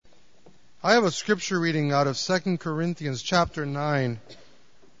I have a scripture reading out of 2 Corinthians chapter 9,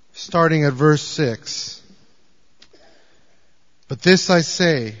 starting at verse 6. But this I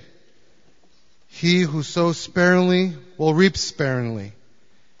say, he who sows sparingly will reap sparingly,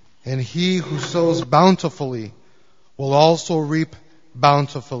 and he who sows bountifully will also reap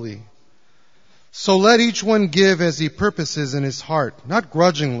bountifully. So let each one give as he purposes in his heart, not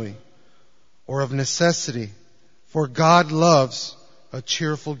grudgingly or of necessity, for God loves a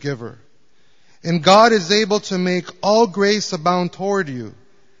cheerful giver. And God is able to make all grace abound toward you,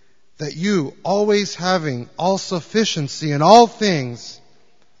 that you, always having all sufficiency in all things,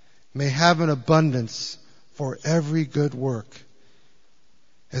 may have an abundance for every good work.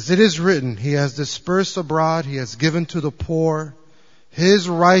 As it is written, He has dispersed abroad, He has given to the poor. His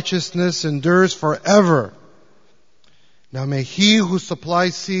righteousness endures forever. Now may He who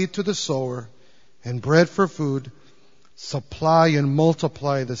supplies seed to the sower and bread for food supply and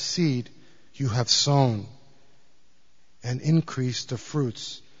multiply the seed you have sown and increase the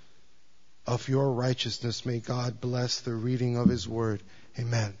fruits of your righteousness. May God bless the reading of His word.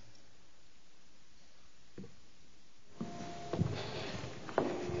 Amen.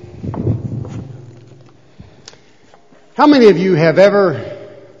 How many of you have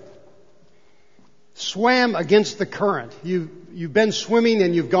ever swam against the current? You've been swimming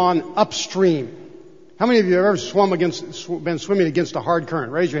and you've gone upstream. How many of you have ever been swimming against a hard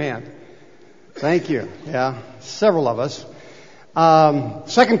current? Raise your hand. Thank you. Yeah, several of us.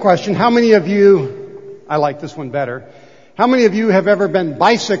 Second question, how many of you, I like this one better, how many of you have ever been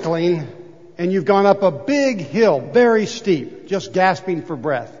bicycling and you've gone up a big hill, very steep, just gasping for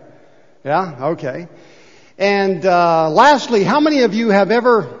breath? Yeah? Okay. And lastly, how many of you have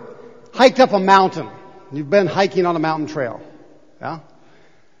ever hiked up a mountain? You've been hiking on a mountain trail. Yeah?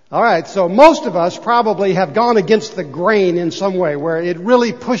 All right, so most of us probably have gone against the grain in some way where it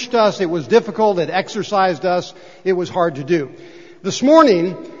really pushed us, it was difficult, it exercised us, it was hard to do. This morning,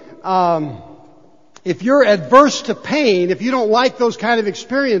 if you're adverse to pain, if you don't like those kind of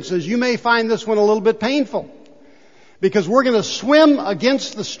experiences, you may find this one a little bit painful. Because we're going to swim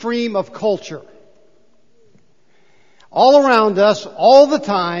against the stream of culture. All around us, all the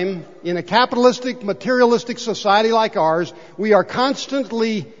time, in a capitalistic, materialistic society like ours, we are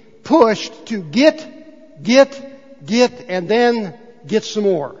constantly pushed to get, and then get some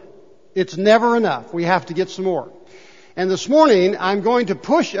more. It's never enough. We have to get some more. And this morning, I'm going to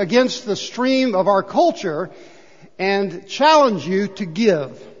push against the stream of our culture and challenge you to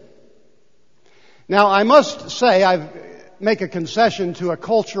give. Now, I must say, I make a concession to a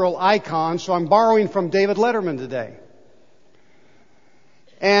cultural icon, so I'm borrowing from David Letterman today.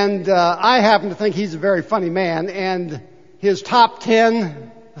 And I happen to think he's a very funny man, and his top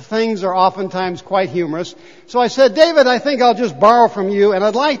 10 things are oftentimes quite humorous. So I said, David, I think I'll just borrow from you, and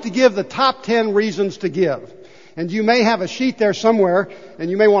I'd like to give the top 10 reasons to give. And you may have a sheet there somewhere, and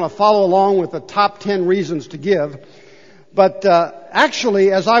you may want to follow along with the top 10 reasons to give. But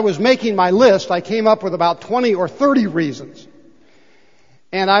actually, as I was making my list, I came up with about 20 or 30 reasons.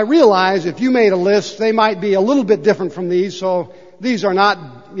 And I realized if you made a list, they might be a little bit different from these, so these are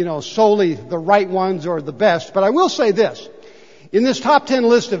not, solely the right ones or the best. But I will say this. In this top 10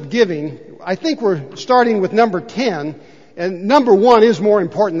 list of giving, I think we're starting with number 10, and number 1 is more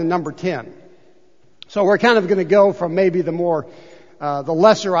important than number 10. So we're kind of going to go from maybe the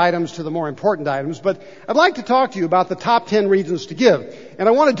lesser items to the more important items. But I'd like to talk to you about the top 10 reasons to give. And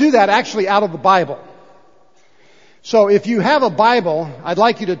I want to do that actually out of the Bible. So if you have a Bible, I'd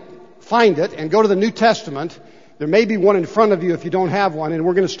like you to find it and go to the New Testament. There may be one in front of you if you don't have one. And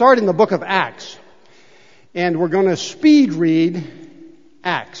we're going to start in the book of Acts. And we're going to speed read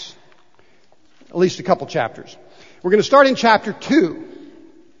Acts. At least a couple chapters. We're going to start in chapter 2.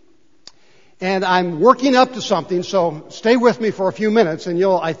 And I'm working up to something, so stay with me for a few minutes and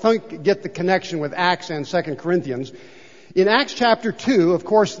you'll, I think, get the connection with Acts and 2 Corinthians. In Acts chapter 2, of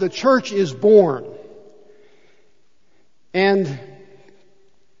course, the church is born. And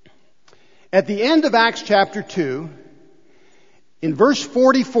at the end of Acts chapter 2, in verse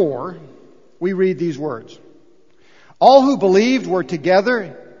 44, we read these words. All who believed were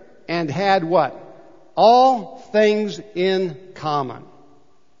together and had what? All things in common.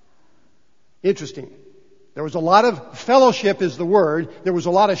 Interesting. There was a lot of fellowship is the word. There was a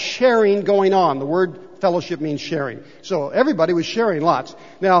lot of sharing going on. The word fellowship means sharing. So everybody was sharing lots.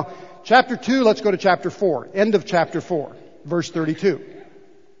 Now, chapter 2, let's go to chapter 4. End of chapter 4, verse 32.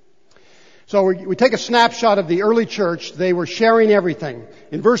 So we take a snapshot of the early church. They were sharing everything.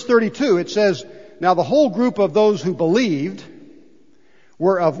 In verse 32, it says, now the whole group of those who believed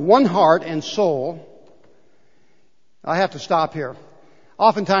were of one heart and soul. I have to stop here.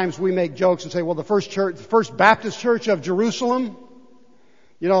 Oftentimes we make jokes and say, well, the first Baptist church of Jerusalem,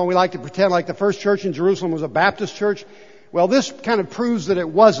 and we like to pretend like the first church in Jerusalem was a Baptist church. Well, this kind of proves that it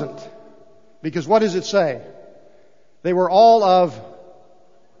wasn't. Because what does it say? They were all of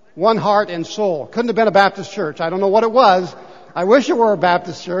one heart and soul. Couldn't have been a Baptist church. I don't know what it was. I wish it were a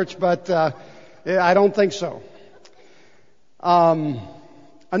Baptist church, but I don't think so.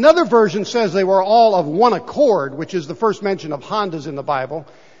 Another version says they were all of one accord, which is the first mention of Hondas in the Bible,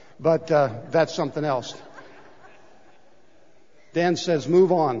 but that's something else. Dan says,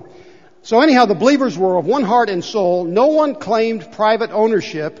 move on. So anyhow, the believers were of one heart and soul. No one claimed private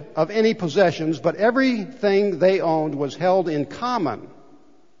ownership of any possessions, but everything they owned was held in common.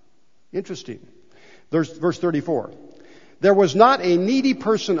 Interesting. Verse 34. There was not a needy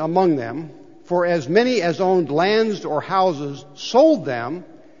person among them, for as many as owned lands or houses sold them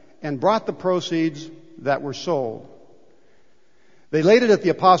and brought the proceeds that were sold. They laid it at the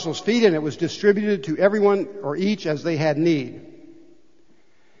apostles' feet, and it was distributed to everyone or each as they had need.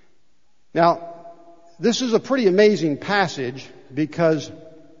 Now, this is a pretty amazing passage because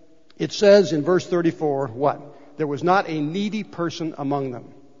it says in verse 34, what? There was not a needy person among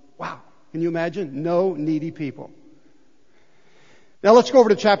them. Wow. Can you imagine? No needy people. Now let's go over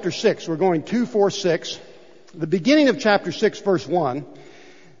to chapter 6. We're going 2, 4, 6. The beginning of chapter 6, verse 1.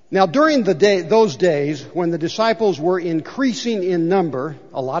 Now during those days when the disciples were increasing in number,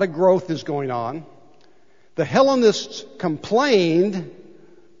 a lot of growth is going on, the Hellenists complained.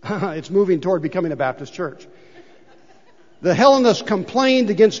 It's moving toward becoming a Baptist church. The Hellenists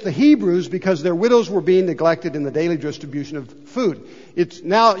complained against the Hebrews because their widows were being neglected in the daily distribution of food.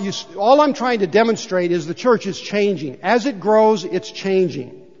 All I'm trying to demonstrate is the church is changing. As it grows, it's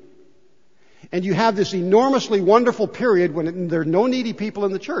changing. And you have this enormously wonderful period when there are no needy people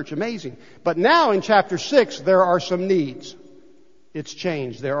in the church. Amazing. But now in chapter 6, there are some needs. It's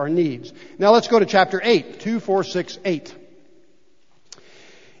changed. There are needs. Now let's go to chapter 8. 2, 4, 6, 8.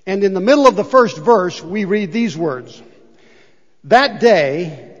 And in the middle of the first verse, we read these words. That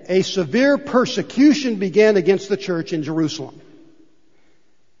day, a severe persecution began against the church in Jerusalem.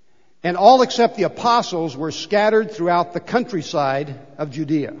 And all except the apostles were scattered throughout the countryside of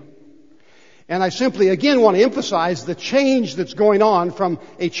Judea. And I simply, again, want to emphasize the change that's going on from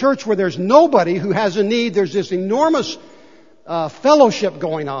a church where there's nobody who has a need. There's this enormous fellowship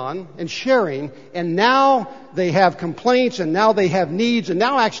going on and sharing, and now they have complaints, and now they have needs, and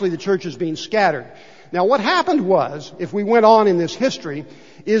now actually the church is being scattered. Now what happened was, if we went on in this history,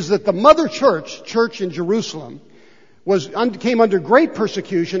 is that the mother church in Jerusalem, came under great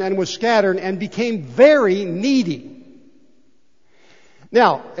persecution and was scattered and became very needy.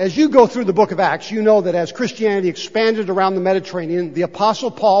 Now, as you go through the book of Acts, you know that as Christianity expanded around the Mediterranean, the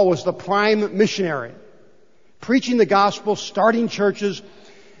Apostle Paul was the prime missionary. Preaching the gospel, starting churches,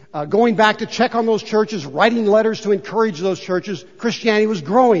 going back to check on those churches, writing letters to encourage those churches. Christianity was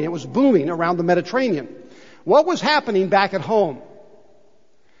growing. It was booming around the Mediterranean. What was happening back at home?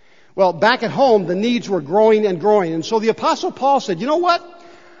 Well, back at home, the needs were growing and growing. And so the Apostle Paul said, you know what?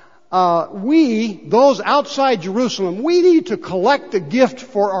 Those outside Jerusalem, we need to collect a gift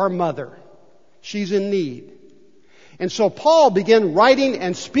for our mother. She's in need. And so Paul began writing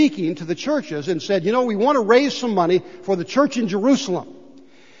and speaking to the churches and said, we want to raise some money for the church in Jerusalem.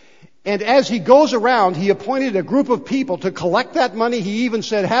 And as he goes around, he appointed a group of people to collect that money. He even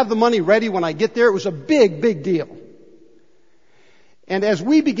said, have the money ready when I get there. It was a big, big deal. And as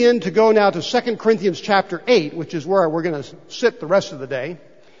we begin to go now to 2 Corinthians chapter 8, which is where we're going to sit the rest of the day,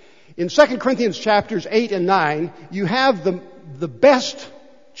 in 2 Corinthians chapters 8 and 9, you have the best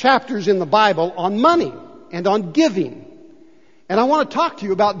chapters in the Bible on money and on giving. And I want to talk to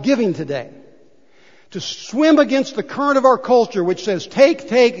you about giving today. To swim against the current of our culture, which says, take,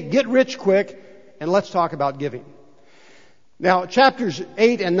 get rich quick, and let's talk about giving. Now, chapters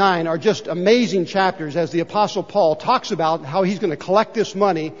 8 and 9 are just amazing chapters as the Apostle Paul talks about how he's going to collect this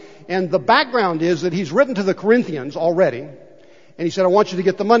money. And the background is that he's written to the Corinthians already. And he said, I want you to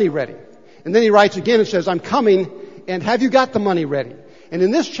get the money ready. And then he writes again and says, I'm coming, and have you got the money ready? And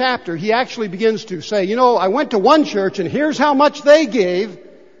in this chapter, he actually begins to say, I went to one church, and here's how much they gave.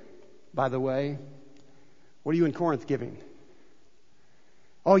 By the way, what are you in Corinth giving?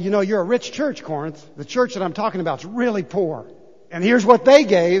 Oh, you're a rich church, Corinth. The church that I'm talking about is really poor. And here's what they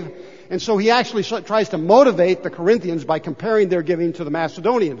gave. And so he actually tries to motivate the Corinthians by comparing their giving to the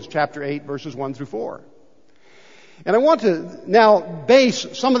Macedonians, chapter 8, verses 1 through 4. And I want to now base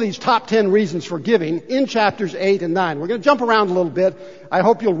some of these top 10 reasons for giving in chapters 8 and 9. We're going to jump around a little bit. I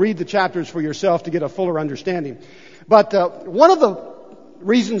hope you'll read the chapters for yourself to get a fuller understanding. But one of the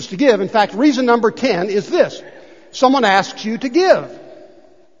reasons to give, in fact, reason number 10 is this. Someone asks you to give.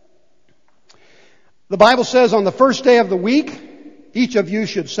 The Bible says on the first day of the week, each of you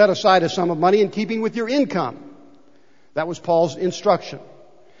should set aside a sum of money in keeping with your income. That was Paul's instruction.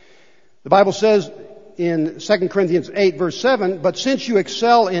 The Bible says in 2 Corinthians 8 verse 7, but since you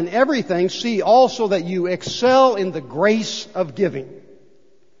excel in everything, see also that you excel in the grace of giving.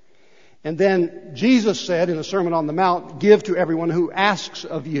 And then Jesus said in the Sermon on the Mount, give to everyone who asks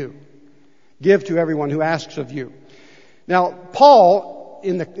of you. Give to everyone who asks of you. Now, Paul,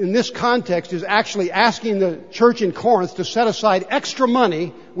 in this context, is actually asking the church in Corinth to set aside extra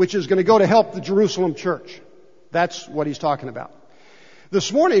money, which is going to go to help the Jerusalem church. That's what he's talking about.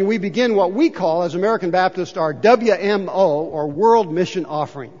 This morning, we begin what we call, as American Baptists, our WMO, or World Mission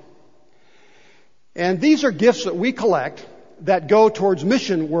Offering. And these are gifts that we collect that go towards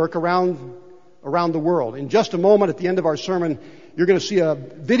mission work around the world. In just a moment, at the end of our sermon, you're going to see a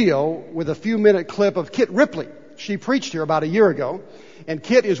video with a few-minute clip of Kit Ripley. She preached here about a year ago, and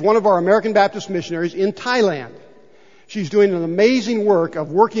Kit is one of our American Baptist missionaries in Thailand. She's doing an amazing work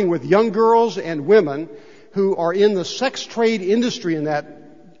of working with young girls and women who are in the sex trade industry in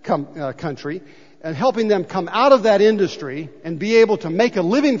that country, and helping them come out of that industry and be able to make a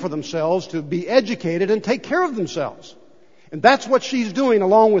living for themselves, to be educated and take care of themselves. And that's what she's doing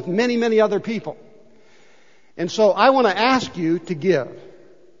along with many, many other people. And so I want to ask you to give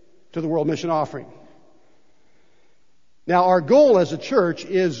to the World Mission Offering. Now, our goal as a church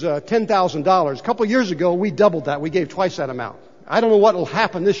is $10,000. A couple of years ago, we doubled that. We gave twice that amount. I don't know what will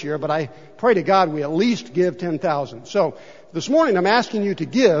happen this year, but I pray to God we at least give $10,000. So this morning, I'm asking you to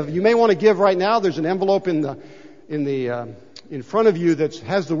give. You may want to give right now. There's an envelope in front of you that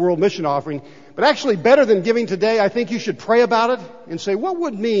has the World Mission Offering. But actually, better than giving today, I think you should pray about it and say, what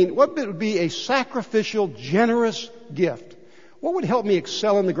would be a sacrificial, generous gift? What would help me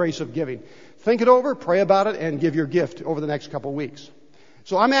excel in the grace of giving? Think it over, pray about it, and give your gift over the next couple of weeks.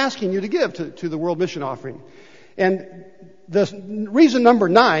 So I'm asking you to give to the World Mission Offering. And the reason number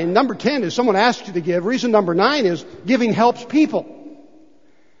 10 is someone asked you to give. Reason number 9 is giving helps people.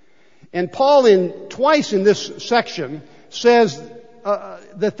 And Paul twice in this section says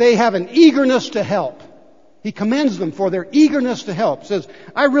that they have an eagerness to help. He commends them for their eagerness to help. Says,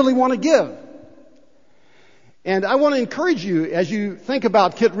 I really want to give. And I want to encourage you, as you think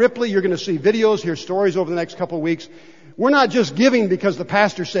about Kit Ripley, you're going to see videos, hear stories over the next couple of weeks. We're not just giving because the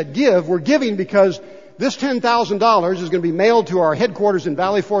pastor said give. We're giving because this $10,000 is going to be mailed to our headquarters in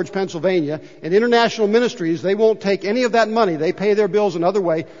Valley Forge, Pennsylvania. And International Ministries, they won't take any of that money. They pay their bills another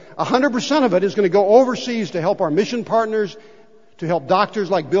way. 100% of it is going to go overseas to help our mission partners, to help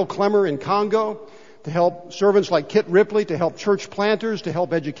doctors like Bill Clemmer in Congo, to help servants like Kit Ripley, to help church planters, to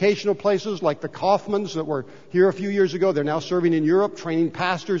help educational places like the Kaufmans that were here a few years ago. They're now serving in Europe, training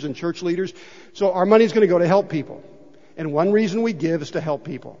pastors and church leaders. So our money is going to go to help people. And one reason we give is to help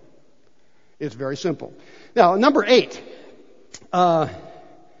people. It's very simple. Now, number 8.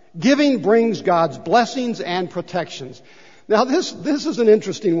 Giving brings God's blessings and protections. Now, this is an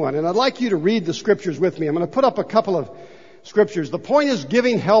interesting one, and I'd like you to read the scriptures with me. I'm going to put up a couple of scriptures. The point is,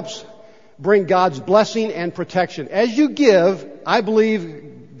 giving helps bring God's blessing and protection. As you give, I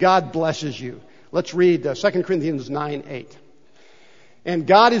believe God blesses you. Let's read 2 Corinthians 9:8. And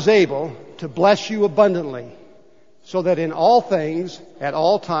God is able to bless you abundantly, so that in all things, at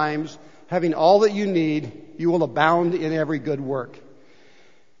all times, having all that you need, you will abound in every good work.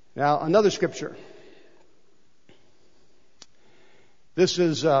 Now, another scripture. This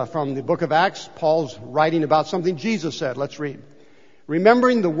is from the book of Acts. Paul's writing about something Jesus said. Let's read.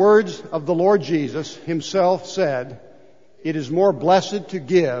 Remembering the words of the Lord Jesus himself said, it is more blessed to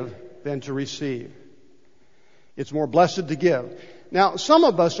give than to receive. It's more blessed to give. Now, some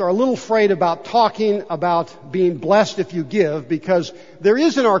of us are a little afraid about talking about being blessed if you give, because there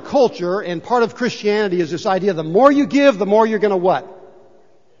is in our culture, and part of Christianity is this idea, the more you give, the more you're going to what?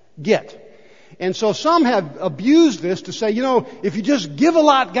 Get. And so some have abused this to say, if you just give a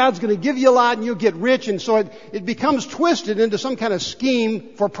lot, God's going to give you a lot and you'll get rich. And so it becomes twisted into some kind of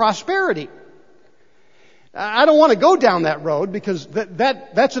scheme for prosperity. I don't want to go down that road because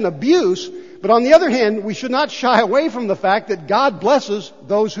that's an abuse. But on the other hand, we should not shy away from the fact that God blesses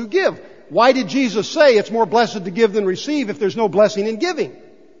those who give. Why did Jesus say it's more blessed to give than receive if there's no blessing in giving?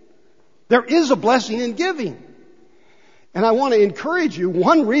 There is a blessing in giving. And I want to encourage you,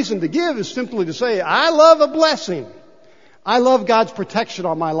 one reason to give is simply to say, I love a blessing. I love God's protection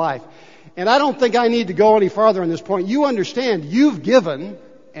on my life. And I don't think I need to go any farther on this point. You understand, you've given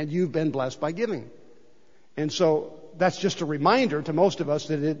and you've been blessed by giving. And so that's just a reminder to most of us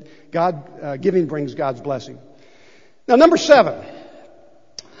that giving brings God's blessing. Now, number 7.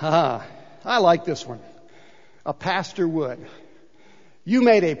 I like this one. A pastor would. You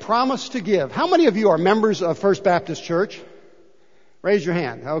made a promise to give. How many of you are members of First Baptist Church? Raise your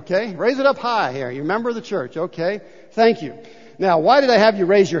hand. Okay. Raise it up high here. You're a member of the church. Okay. Thank you. Now, why did I have you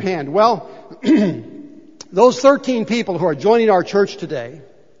raise your hand? Well, those 13 people who are joining our church today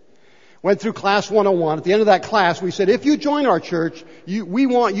went through Class 101. At the end of that class, we said, if you join our church, we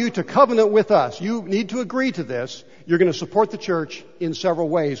want you to covenant with us. You need to agree to this. You're going to support the church in several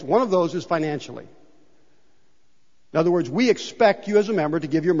ways. One of those is financially. In other words, we expect you as a member to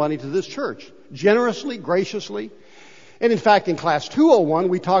give your money to this church generously, graciously. And in fact, in Class 201,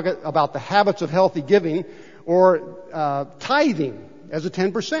 we talk about the habits of healthy giving or tithing as a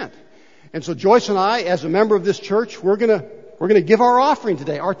 10%. And so Joyce and I, as a member of this church, we're going to give our offering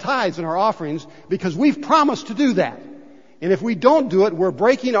today, our tithes and our offerings, because we've promised to do that. And if we don't do it, we're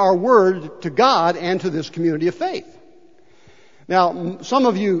breaking our word to God and to this community of faith. Now, some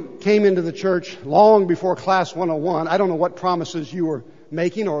of you came into the church long before Class 101. I don't know what promises you were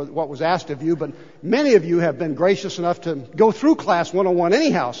making or what was asked of you, but many of you have been gracious enough to go through Class 101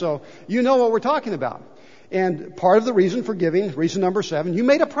 anyhow, so you know what we're talking about. And part of the reason for giving, reason number 7, you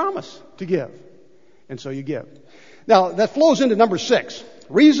made a promise to give. And so you give. Now, that flows into number 6.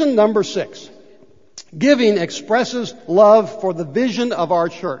 Reason number 6. Giving expresses love for the vision of our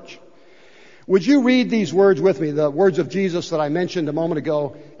church. Would you read these words with me, the words of Jesus that I mentioned a moment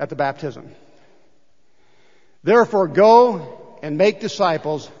ago at the baptism? Therefore, go and make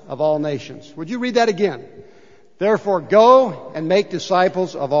disciples of all nations. Would you read that again? Therefore, go and make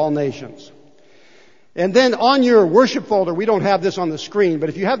disciples of all nations. And then on your worship folder, we don't have this on the screen, but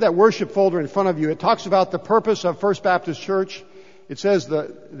if you have that worship folder in front of you, it talks about the purpose of First Baptist Church. It says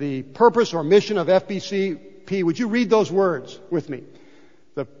the purpose or mission of FBCP. Would you read those words with me?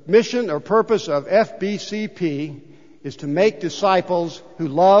 The mission or purpose of FBCP is to make disciples who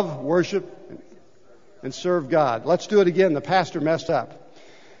love, worship, and serve God. Let's do it again. The pastor messed up.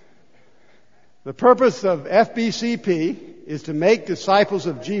 The purpose of FBCP is to make disciples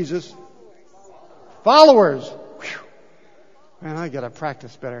of Jesus. Followers. Whew. Man, I gotta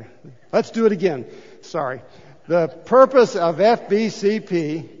practice better. Let's do it again. Sorry. The purpose of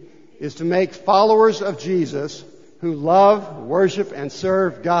FBCP is to make followers of Jesus who love, worship, and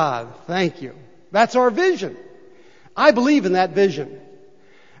serve God. Thank you. That's our vision. I believe in that vision.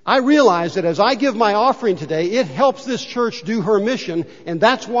 I realize that as I give my offering today, it helps this church do her mission, and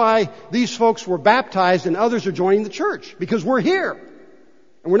that's why these folks were baptized and others are joining the church, because we're here.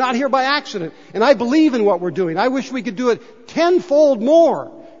 And we're not here by accident. And I believe in what we're doing. I wish we could do it 10-fold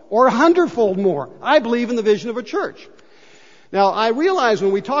more or 100-fold more. I believe in the vision of a church. Now, I realize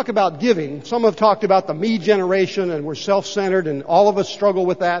when we talk about giving, some have talked about the me generation and we're self-centered and all of us struggle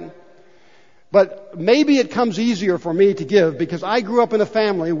with that. But maybe it comes easier for me to give because I grew up in a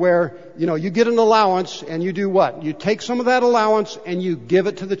family where, you get an allowance and you do what? You take some of that allowance and you give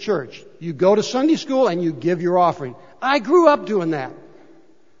it to the church. You go to Sunday school and you give your offering. I grew up doing that.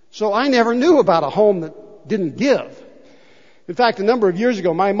 So I never knew about a home that didn't give. In fact, a number of years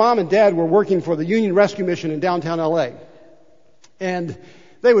ago, my mom and dad were working for the Union Rescue Mission in downtown LA. And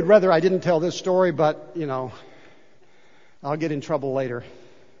they would rather I didn't tell this story, but, I'll get in trouble later.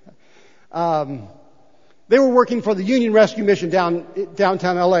 They were working for the Union Rescue Mission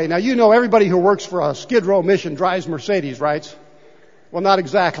downtown LA. Now, everybody who works for a Skid Row mission drives Mercedes, right? Well, not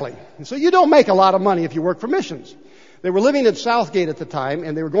exactly. And so you don't make a lot of money if you work for missions. They were living at Southgate at the time,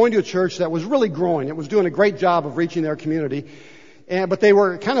 and they were going to a church that was really growing. It was doing a great job of reaching their community. But they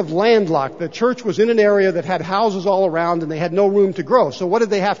were kind of landlocked. The church was in an area that had houses all around, and they had no room to grow. So what did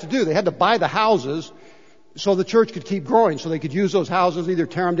they have to do? They had to buy the houses so the church could keep growing, so they could use those houses, either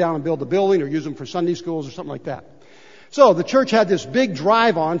tear them down and build a building or use them for Sunday schools or something like that. So the church had this big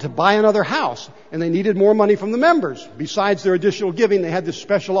drive on to buy another house, and they needed more money from the members. Besides their additional giving, they had this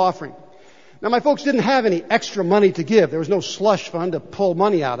special offering. Now, my folks didn't have any extra money to give. There was no slush fund to pull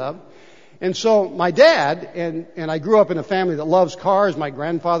money out of. And so my dad, and I grew up in a family that loves cars. My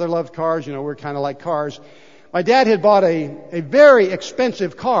grandfather loved cars. We're kind of like cars. My dad had bought a very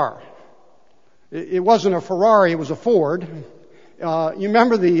expensive car. It wasn't a Ferrari. It was a Ford. You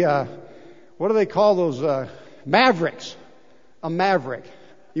remember what do they call those, Mavericks? A Maverick.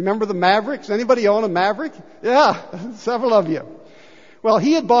 You remember the Mavericks? Anybody own a Maverick? Yeah, several of you. Well,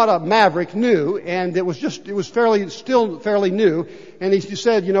 he had bought a Maverick new, and it was still fairly new. And he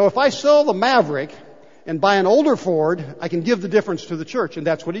said, if I sell the Maverick and buy an older Ford, I can give the difference to the church. And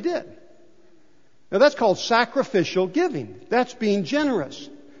that's what he did. Now that's called sacrificial giving. That's being generous.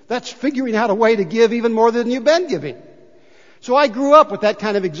 That's figuring out a way to give even more than you've been giving. So I grew up with that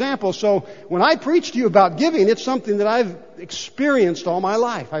kind of example. So when I preach to you about giving, it's something that I've experienced all my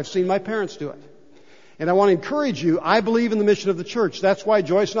life. I've seen my parents do it. And I want to encourage you, I believe in the mission of the church. That's why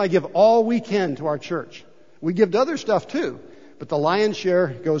Joyce and I give all we can to our church. We give to other stuff too, but the lion's share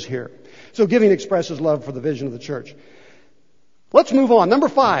goes here. So giving expresses love for the vision of the church. Let's move on. Number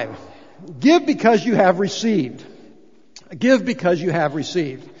 5, give because you have received. Give because you have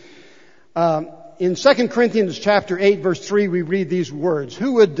received. In 2 Corinthians chapter 8, verse 3, we read these words.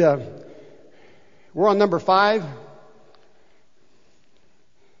 Who would, we're on number 5.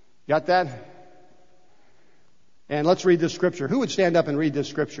 Got that? And let's read this scripture. Who would stand up and read this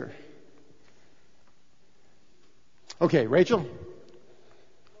scripture? Okay, Rachel? For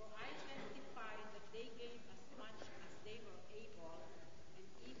I testify that they gave as much as they were able, and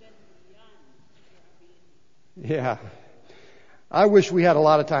even beyond their ability. Yeah. I wish we had a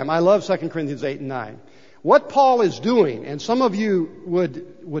lot of time. I love 2 Corinthians 8 and 9. What Paul is doing, and some of you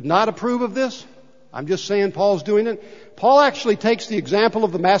would not approve of this. I'm just saying Paul's doing it. Paul actually takes the example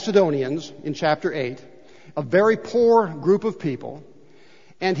of the Macedonians in chapter 8, a very poor group of people,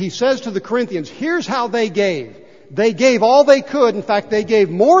 and he says to the Corinthians, here's how they gave. They gave all they could. In fact, they gave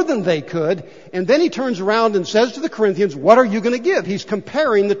more than they could. And then he turns around and says to the Corinthians, what are you going to give? He's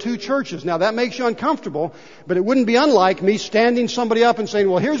comparing the two churches. Now that makes you uncomfortable, but it wouldn't be unlike me standing somebody up and saying,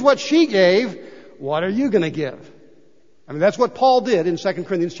 well, here's what she gave. What are you going to give? I mean, that's what Paul did in 2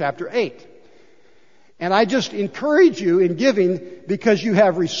 Corinthians chapter 8. And I just encourage you in giving because you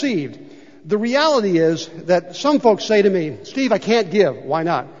have received. The reality is that some folks say to me, Steve, I can't give. Why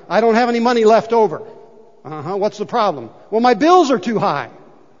not? I don't have any money left over. What's the problem? Well, my bills are too high.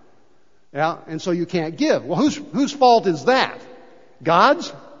 Yeah, and so you can't give. Well, whose fault is that?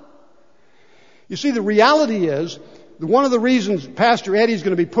 God's? You see, the reality is, one of the reasons Pastor Eddie's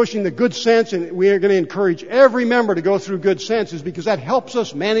going to be pushing the good sense, and we are going to encourage every member to go through good sense, is because that helps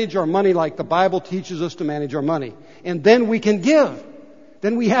us manage our money like the Bible teaches us to manage our money. And then we can give.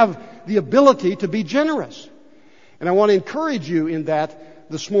 Then we have the ability to be generous. And I want to encourage you in that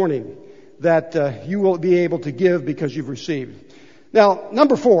this morning, that you will be able to give because you've received. Now,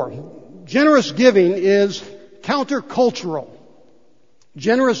 number 4, generous giving is countercultural.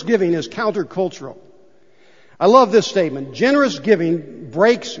 Generous giving is countercultural. I love this statement. Generous giving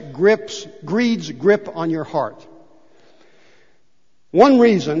breaks greed's grip on your heart. One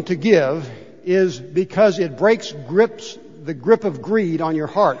reason to give is because it breaks the grip of greed on your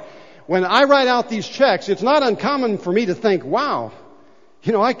heart. When I write out these checks, it's not uncommon for me to think, wow,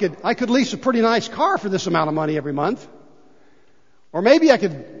 I could lease a pretty nice car for this amount of money every month. Or maybe I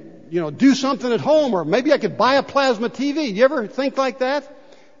could, do something at home, or maybe I could buy a plasma TV. You ever think like that?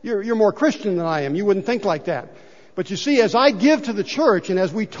 You're more Christian than I am. You wouldn't think like that. But you see, as I give to the church, and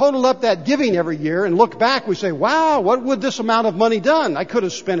as we total up that giving every year and look back, we say, wow, what would this amount of money done? I could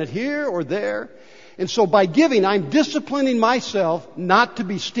have spent it here or there. And so by giving, I'm disciplining myself not to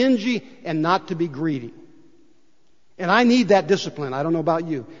be stingy and not to be greedy. And I need that discipline. I don't know about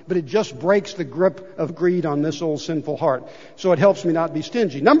you, but it just breaks the grip of greed on this old sinful heart. So it helps me not be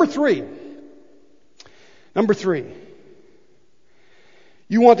stingy. Number 3.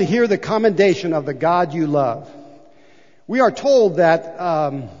 You want to hear the commendation of the God you love. We are told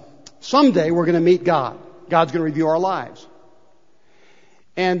that someday we're going to meet God. God's going to review our lives.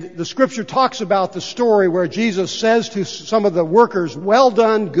 And the scripture talks about the story where Jesus says to some of the workers, well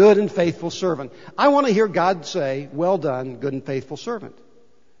done, good and faithful servant. I want to hear God say, well done, good and faithful servant.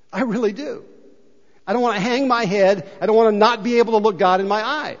 I really do. I don't want to hang my head. I don't want to not be able to look God in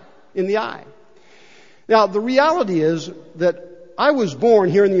the eye. Now, the reality is that I was born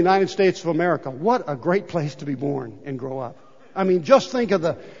here in the United States of America. What a great place to be born and grow up. I mean, just think of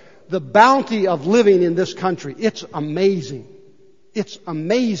the bounty of living in this country. It's amazing. It's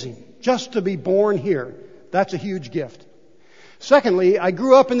amazing just to be born here. That's a huge gift. Secondly, I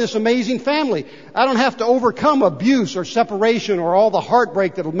grew up in this amazing family. I don't have to overcome abuse or separation or all the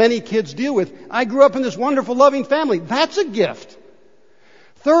heartbreak that many kids deal with. I grew up in this wonderful, loving family. That's a gift.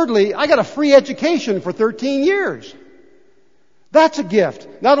 Thirdly, I got a free education for 13 years. That's a gift.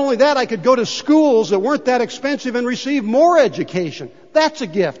 Not only that, I could go to schools that weren't that expensive and receive more education. That's a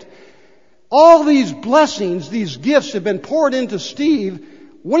gift. All these blessings, these gifts have been poured into Steve.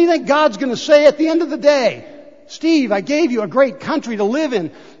 What do you think God's going to say at the end of the day? Steve, I gave you a great country to live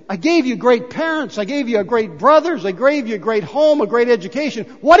in. I gave you great parents. I gave you a great brothers. I gave you a great home, a great education.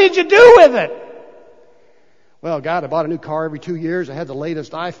 What did you do with it? Well, God, I bought a new car every 2 years. I had the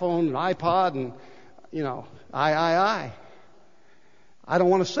latest iPhone and iPod and, I don't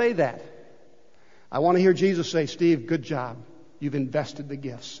want to say that. I want to hear Jesus say, Steve, good job. You've invested the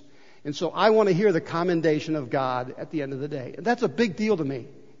gifts. And so I want to hear the commendation of God at the end of the day. And that's a big deal to me.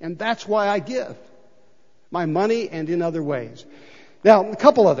 And that's why I give my money and in other ways. Now, a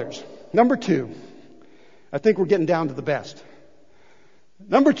couple others. Number 2, I think we're getting down to the best.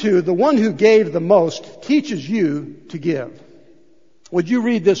 Number 2, the one who gave the most teaches you to give. Would you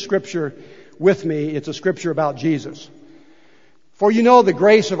read this scripture with me? It's a scripture about Jesus. For you know the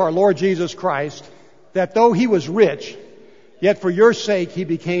grace of our Lord Jesus Christ, that though he was rich, yet for your sake he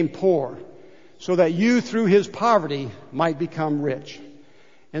became poor, so that you through his poverty might become rich.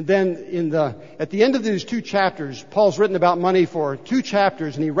 And then at the end of these 2 chapters, Paul's written about money for 2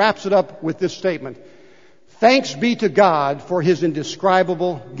 chapters, and he wraps it up with this statement: thanks be to God for his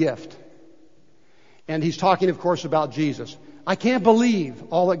indescribable gift. And he's talking, of course, about Jesus. I can't believe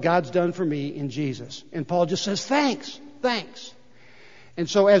all that God's done for me in Jesus. And Paul just says, thanks. And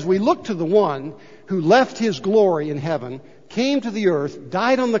so as we look to the one who left his glory in heaven, came to the earth,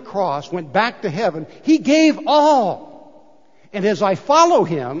 died on the cross, went back to heaven, he gave all. And as I follow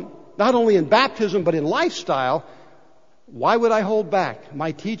him, not only in baptism but in lifestyle, why would I hold back?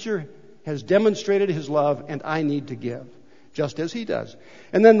 My teacher has demonstrated his love, and I need to give, just as he does.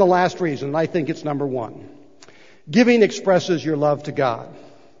 And then the last reason, I think it's number 1. Giving expresses your love to God.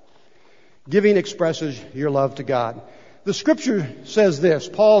 Giving expresses your love to God. The scripture says this,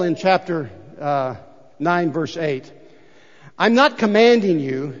 Paul in chapter 9, verse 8. I'm not commanding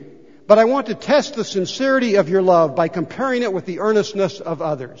you, but I want to test the sincerity of your love by comparing it with the earnestness of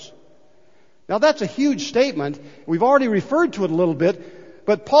others. Now that's a huge statement. We've already referred to it a little bit,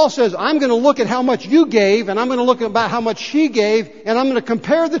 but Paul says, I'm going to look at how much you gave, and I'm going to look about how much she gave, and I'm going to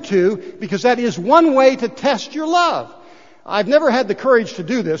compare the two, because that is one way to test your love. I've never had the courage to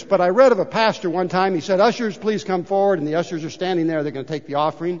do this, but I read of a pastor one time. He said, ushers, please come forward, and the ushers are standing there. They're going to take the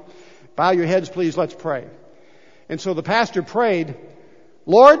offering. Bow your heads, please. Let's pray. And so the pastor prayed,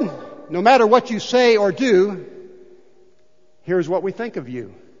 Lord, no matter what you say or do, here's what we think of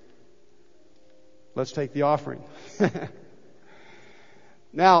you. Let's take the offering.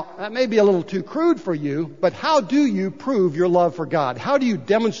 Now, that may be a little too crude for you, but how do you prove your love for God? How do you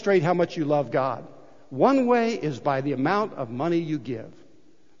demonstrate how much you love God? One way is by the amount of money you give,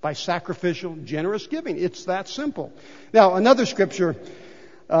 by sacrificial, generous giving. It's that simple. Now, another scripture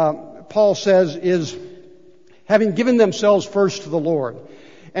Paul says is having given themselves first to the Lord.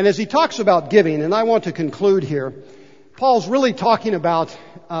 And as he talks about giving, and I want to conclude here, Paul's really talking about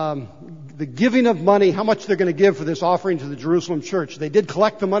the giving of money, how much they're going to give for this offering to the Jerusalem church. They did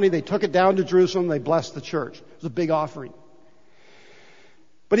collect the money, they took it down to Jerusalem, they blessed the church. It was a big offering.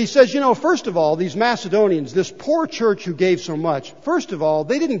 But he says, first of all, these Macedonians, this poor church who gave so much, first of all,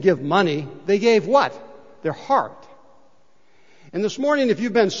 they didn't give money, they gave what? Their heart. And this morning, if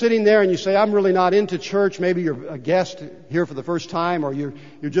you've been sitting there and you say, I'm really not into church, maybe you're a guest here for the first time, or you're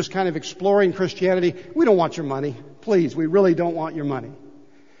just kind of exploring Christianity, we don't want your money. Please, we really don't want your money.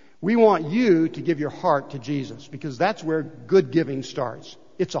 We want you to give your heart to Jesus, because that's where good giving starts.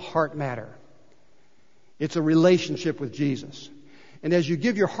 It's a heart matter. It's a relationship with Jesus. And as you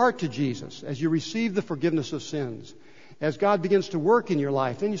give your heart to Jesus, as you receive the forgiveness of sins, as God begins to work in your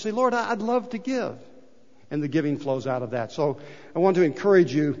life, then you say, Lord, I'd love to give. And the giving flows out of that. So I want to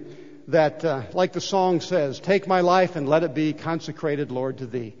encourage you that, like the song says, take my life and let it be consecrated, Lord, to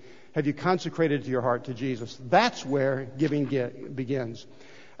Thee. Have you consecrated your heart to Jesus? That's where giving begins.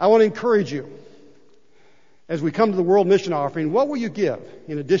 I want to encourage you, as we come to the World Mission Offering, what will you give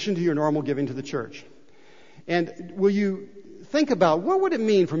in addition to your normal giving to the church? And will you think about, what would it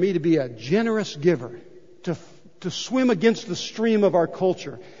mean for me to be a generous giver, to swim against the stream of our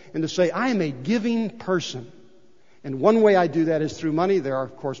culture, and to say, I am a giving person. And one way I do that is through money. There are,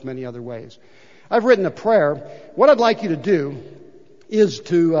 of course, many other ways. I've written a prayer. What I'd like you to do is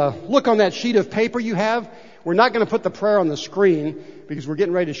to look on that sheet of paper you have. We're not going to put the prayer on the screen because we're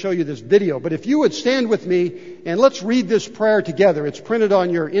getting ready to show you this video. But if you would stand with me and let's read this prayer together. It's printed on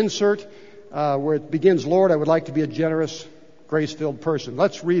your insert where it begins, Lord, I would like to be a generous, grace-filled person.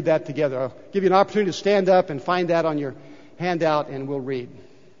 Let's read that together. I'll give you an opportunity to stand up and find that on your handout, and we'll read.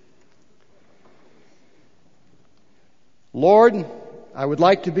 Lord, I would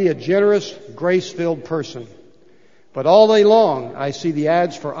like to be a generous, grace-filled person. But all day long, I see the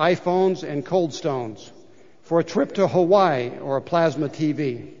ads for iPhones and Cold Stones, for a trip to Hawaii or a plasma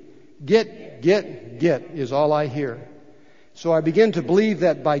TV. Get is all I hear. So I begin to believe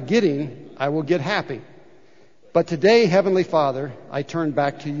that by getting, I will get happy. But today, Heavenly Father, I turn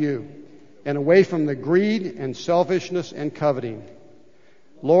back to you and away from the greed and selfishness and coveting.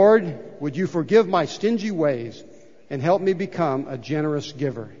 Lord, would you forgive my stingy ways and help me become a generous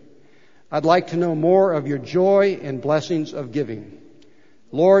giver. I'd like to know more of your joy and blessings of giving.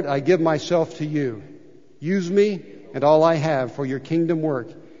 Lord, I give myself to you. Use me and all I have for your kingdom work.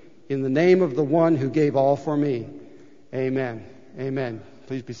 In the name of the one who gave all for me. Amen. Amen.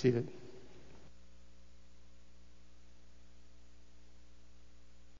 Please be seated.